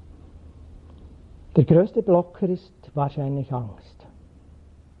 Der größte Blocker ist wahrscheinlich Angst.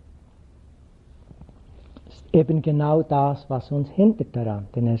 Das ist eben genau das, was uns hindert daran,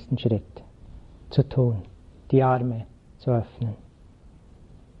 den ersten Schritt zu tun, die Arme zu öffnen.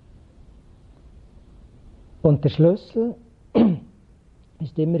 Und der Schlüssel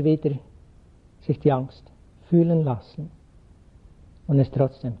ist immer wieder, sich die Angst fühlen lassen und es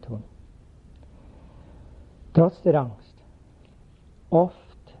trotzdem tun. Trotz der Angst. Oft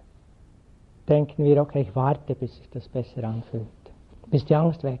denken wir, okay, ich warte, bis sich das besser anfühlt, bis die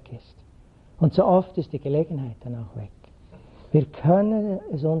Angst weg ist. Und so oft ist die Gelegenheit dann auch weg. Wir können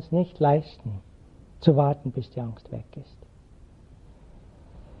es uns nicht leisten, zu warten, bis die Angst weg ist.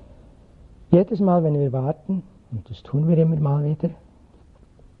 Jedes Mal, wenn wir warten, und das tun wir immer mal wieder,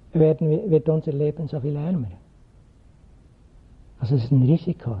 wird unser Leben so viel ärmer. Also es ist ein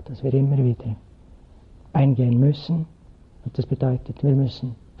Risiko, das wir immer wieder eingehen müssen. Und das bedeutet, wir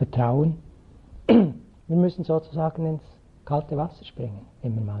müssen vertrauen. Wir müssen sozusagen ins kalte Wasser springen,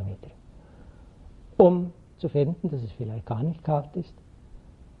 immer mal wieder. Um zu finden, dass es vielleicht gar nicht kalt ist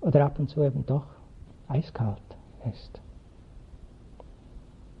oder ab und zu eben doch eiskalt ist.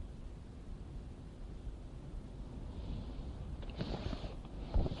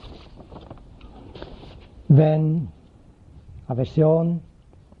 Wenn Aversion,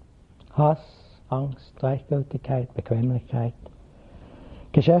 Hass, Angst, Gleichgültigkeit, Bequemlichkeit,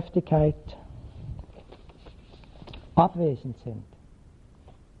 Geschäftigkeit abwesend sind,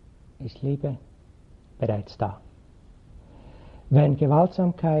 ist Liebe bereits da. Wenn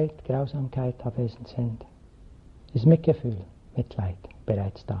Gewaltsamkeit, Grausamkeit abwesend sind, ist Mitgefühl, Mitleid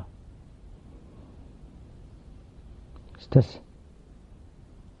bereits da. Ist das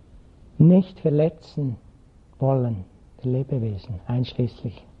nicht verletzen wollen der Lebewesen,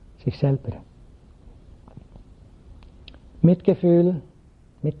 einschließlich sich selber. Mitgefühl,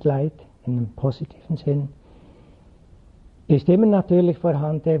 Mitleid in einem positiven Sinn ist immer natürlich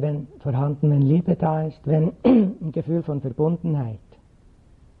vorhanden, wenn Liebe da ist, wenn ein Gefühl von Verbundenheit,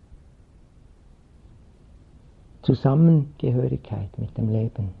 Zusammengehörigkeit mit dem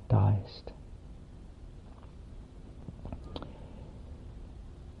Leben da ist.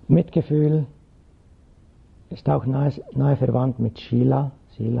 Mitgefühl ist auch nahe verwandt mit Sila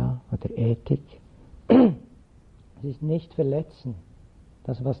oder Ethik. Es ist nicht verletzen,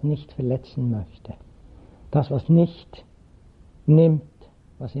 das, was nicht verletzen möchte. Das, was nicht nimmt,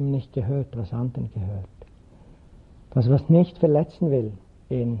 was ihm nicht gehört, was anderen gehört. Das, was nicht verletzen will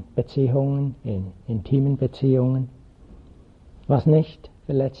in Beziehungen, in intimen Beziehungen. Was nicht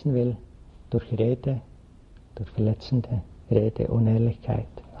verletzen will durch Rede, durch verletzende Rede, Unehrlichkeit,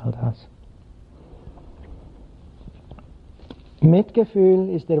 all das. Mitgefühl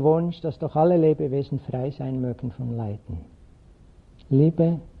ist der Wunsch, dass doch alle Lebewesen frei sein mögen von Leiden.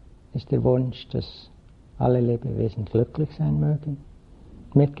 Liebe ist der Wunsch, dass alle Lebewesen glücklich sein mögen.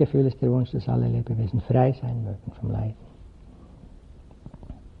 Mitgefühl ist der Wunsch, dass alle Lebewesen frei sein mögen vom Leiden.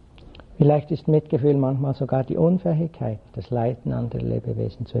 Vielleicht ist Mitgefühl manchmal sogar die Unfähigkeit, das Leiden anderer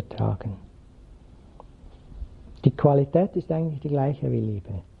Lebewesen zu ertragen. Die Qualität ist eigentlich die gleiche wie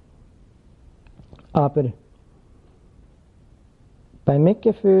Liebe. Aber beim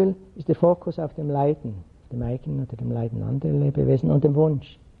Mitgefühl ist der Fokus auf dem Leiden, dem eigenen oder dem Leiden anderer Lebewesen und dem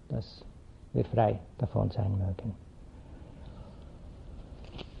Wunsch, dass wir frei davon sein mögen.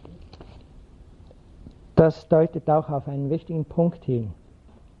 Das deutet auch auf einen wichtigen Punkt hin.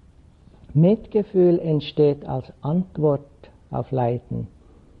 Mitgefühl entsteht als Antwort auf Leiden,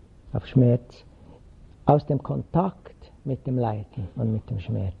 auf Schmerz, aus dem Kontakt mit dem Leiden und mit dem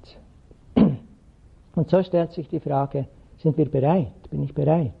Schmerz. Und so stellt sich die Frage, sind wir bereit? Bin ich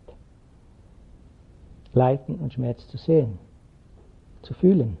bereit, Leiden und Schmerz zu sehen, zu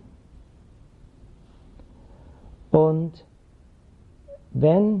fühlen? Und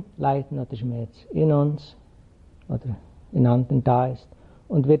wenn Leiden oder Schmerz in uns oder in anderen da ist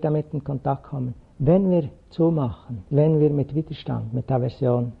und wir damit in Kontakt kommen, wenn wir zumachen, wenn wir mit Widerstand, mit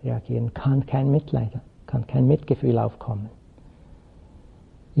Aversion reagieren, kann kein Mitleid, kann kein Mitgefühl aufkommen.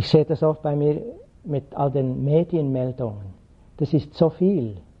 Ich sehe das oft bei mir mit all den Medienmeldungen. Das ist so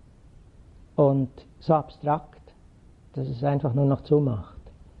viel und so abstrakt, dass es einfach nur noch zumacht.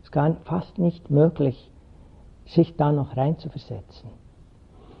 Es ist fast nicht möglich, sich da noch reinzuversetzen.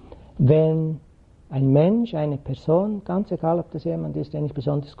 Wenn ein Mensch, eine Person, ganz egal ob das jemand ist, den ich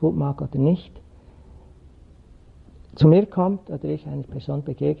besonders gut mag oder nicht, zu mir kommt oder ich einer Person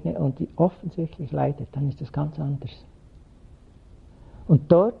begegne und die offensichtlich leidet, dann ist das ganz anders.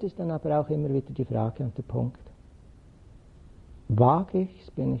 Und dort ist dann aber auch immer wieder die Frage und der Punkt, wage ich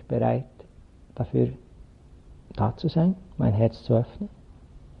es, bin ich bereit dafür da zu sein, mein Herz zu öffnen,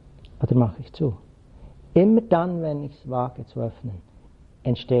 oder mache ich zu? Immer dann, wenn ich es wage zu öffnen,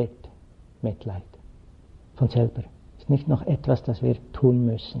 entsteht Mitleid von selber. Es ist nicht noch etwas, das wir tun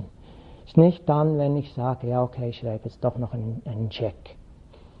müssen. Es ist nicht dann, wenn ich sage, ja okay, ich schreibe jetzt doch noch einen Check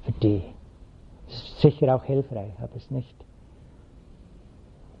für die. Es ist sicher auch hilfreich, aber es ist nicht,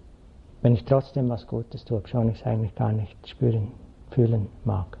 wenn ich trotzdem was Gutes tue, obschon ich es eigentlich gar nicht fühlen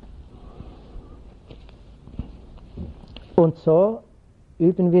mag. Und so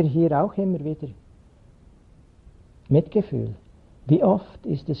üben wir hier auch immer wieder Mitgefühl. Wie oft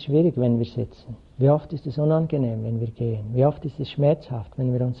ist es schwierig, wenn wir sitzen? Wie oft ist es unangenehm, wenn wir gehen? Wie oft ist es schmerzhaft,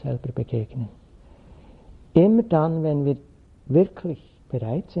 wenn wir uns selber begegnen? Immer dann, wenn wir wirklich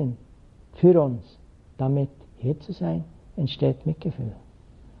bereit sind, für uns damit hier zu sein, entsteht Mitgefühl.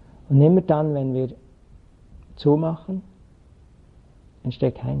 Und immer dann, wenn wir zumachen,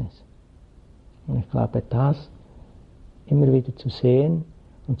 entsteht keines. Und ich glaube, das immer wieder zu sehen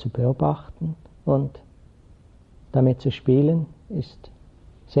und zu beobachten und damit zu spielen, ist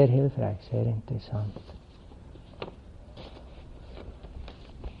sehr hilfreich, sehr interessant.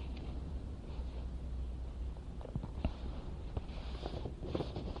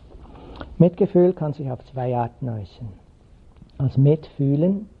 Mitgefühl kann sich auf zwei Arten äußern. Als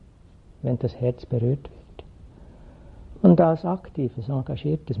Mitfühlen, wenn das Herz berührt wird, und als aktives,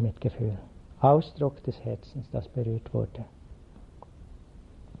 engagiertes Mitgefühl, Ausdruck des Herzens, das berührt wurde.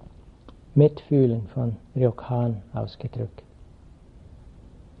 Mitfühlen von Ryokan ausgedrückt.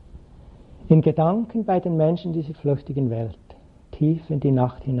 In Gedanken bei den Menschen dieser flüchtigen Welt, tief in die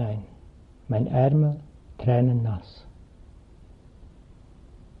Nacht hinein, mein Ärmel tränennass.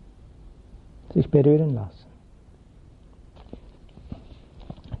 Sich berühren lassen.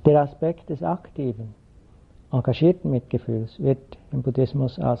 Der Aspekt des aktiven, engagierten Mitgefühls wird im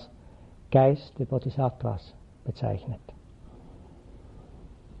Buddhismus als Geist der Bodhisattvas bezeichnet.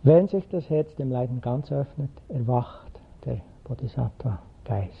 Wenn sich das Herz dem Leiden ganz öffnet, erwacht der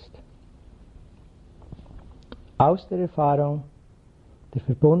Bodhisattva-Geist. Aus der Erfahrung der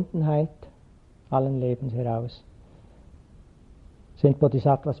Verbundenheit allen Lebens heraus sind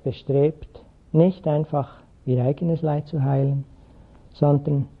Bodhisattvas bestrebt, nicht einfach ihr eigenes Leid zu heilen,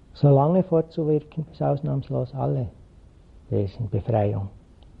 sondern so lange fortzuwirken, bis ausnahmslos alle Wesen Befreiung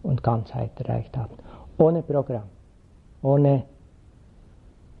und Ganzheit erreicht haben. Ohne Programm, ohne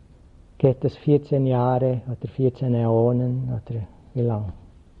geht es 14 Jahre oder 14 Äonen oder wie lang.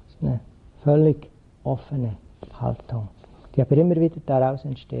 Das ist eine völlig offene Haltung, die aber immer wieder daraus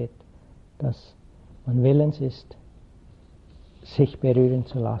entsteht, dass man willens ist, sich berühren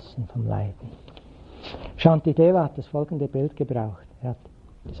zu lassen vom Leiden. Shantideva hat das folgende Bild gebraucht. Er hat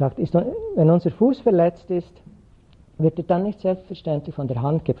gesagt, wenn unser Fuß verletzt ist, wird er dann nicht selbstverständlich von der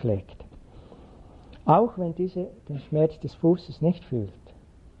Hand gepflegt. Auch wenn diese den Schmerz des Fußes nicht fühlt.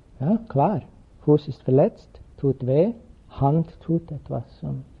 Ja, klar, Fuß ist verletzt, tut weh, Hand tut etwas,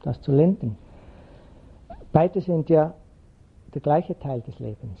 um das zu lindern. Beide sind ja der gleiche Teil des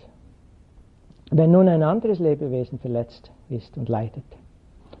Lebens. Wenn nun ein anderes Lebewesen verletzt ist und leidet,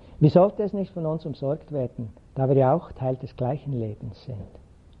 wie sollte es nicht von uns umsorgt werden, da wir ja auch Teil des gleichen Lebens sind?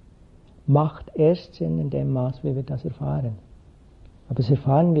 Macht erst Sinn in dem Maß, wie wir das erfahren. Aber das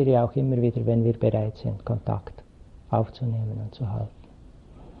erfahren wir ja auch immer wieder, wenn wir bereit sind, Kontakt aufzunehmen und zu halten.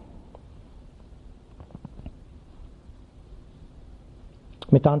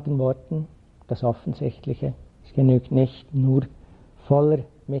 Mit anderen Worten, das Offensichtliche, es genügt nicht nur voller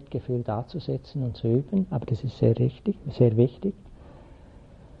Mitgefühl dazusitzen und zu üben, aber das ist sehr richtig, sehr wichtig.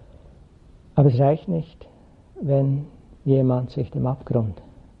 Aber es reicht nicht, wenn jemand sich dem Abgrund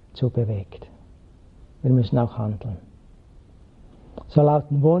zubewegt. Wir müssen auch handeln. So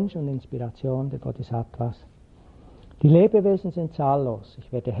lauten Wunsch und Inspiration der Bodhisattvas. Die Lebewesen sind zahllos,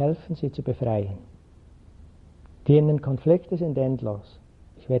 ich werde helfen, sie zu befreien. Die inneren Konflikte sind endlos,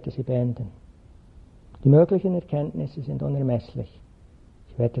 ich werde sie beenden. Die möglichen Erkenntnisse sind unermesslich,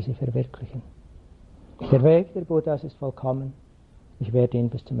 ich werde sie verwirklichen. Der Weg der Buddhas ist vollkommen, ich werde ihn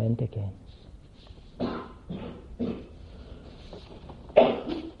bis zum Ende gehen.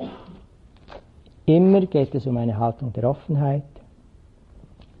 Immer geht es um eine Haltung der Offenheit,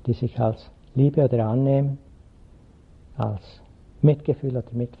 die sich als Liebe oder Annehmen, als Mitgefühl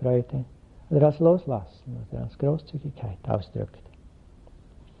oder Mitfreude oder als Loslassen oder als Großzügigkeit ausdrückt.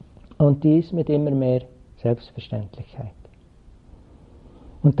 Und dies mit immer mehr Selbstverständlichkeit.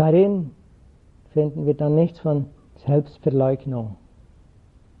 Und darin finden wir dann nichts von Selbstverleugnung.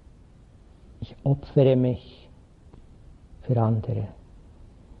 Ich opfere mich für andere.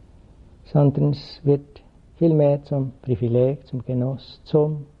 Sondern es wird vielmehr zum Privileg, zum Genuss,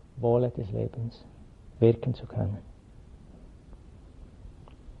 zum Wohle des Lebens wirken zu können.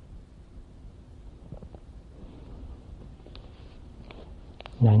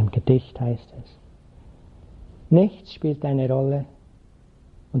 In einem Gedicht heißt es, nichts spielt eine Rolle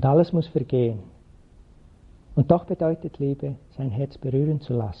und alles muss vergehen. Und doch bedeutet Liebe, sein Herz berühren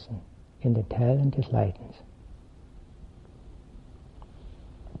zu lassen in den Tälern des Leidens.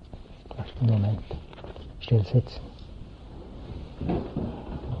 Einen Moment, still sitzen.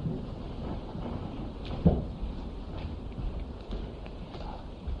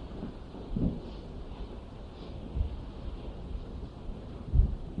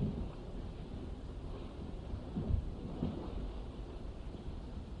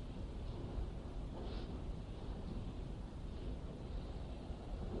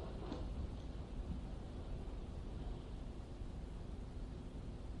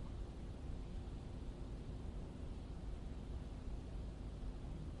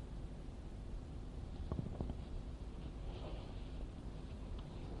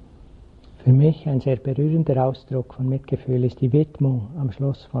 Für mich ein sehr berührender Ausdruck von Mitgefühl ist die Widmung am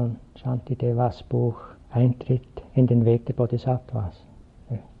Schluss von Shantidevas Buch Eintritt in den Weg der Bodhisattvas,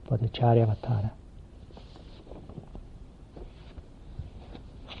 der Bodhicharyavatara.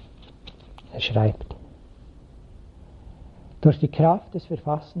 Er schreibt: Durch die Kraft des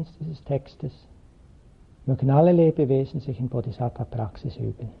Verfassens dieses Textes mögen alle Lebewesen sich in Bodhisattva-Praxis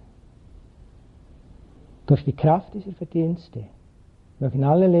üben. Durch die Kraft dieser Verdienste mögen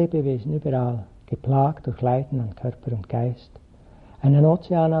alle Lebewesen überall, geplagt durch Leiden an Körper und Geist, einen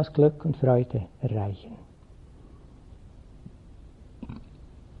Ozean aus Glück und Freude erreichen.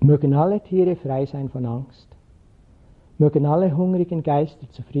 Mögen alle Tiere frei sein von Angst, mögen alle hungrigen Geister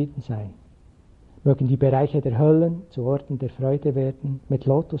zufrieden sein, mögen die Bereiche der Höllen zu Orten der Freude werden, mit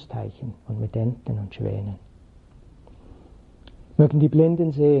Lotusteichen und mit Enten und Schwänen. Mögen die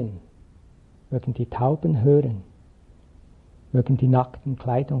Blinden sehen, mögen die Tauben hören, mögen die Nackten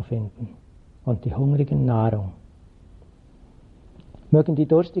Kleidung finden und die Hungrigen Nahrung. Mögen die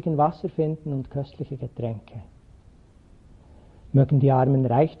Durstigen Wasser finden und köstliche Getränke. Mögen die Armen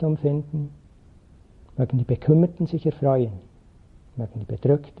Reichtum finden, mögen die Bekümmerten sich erfreuen, mögen die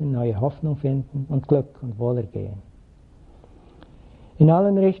Bedrückten neue Hoffnung finden und Glück und Wohlergehen. In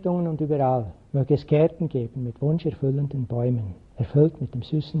allen Richtungen und überall möge es Gärten geben mit wunscherfüllenden Bäumen, erfüllt mit dem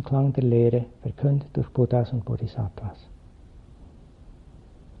süßen Klang der Lehre, verkündet durch Buddhas und Bodhisattvas.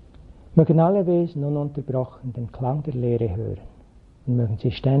 Mögen alle Wesen ununterbrochen den Klang der Lehre hören und mögen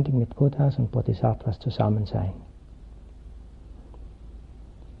sie ständig mit Buddhas und Bodhisattvas zusammen sein.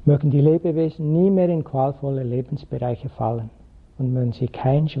 Mögen die Lebewesen nie mehr in qualvolle Lebensbereiche fallen und mögen sie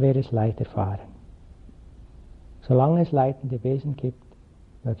kein schweres Leid erfahren. Solange es leidende Wesen gibt,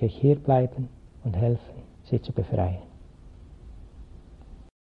 möge ich hier bleiben und helfen, sie zu befreien.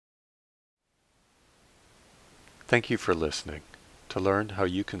 Thank you for listening. To learn how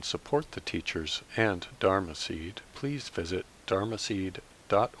you can support the teachers and Dharma Seed, please visit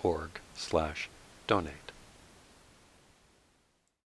dharmaseed.org/donate.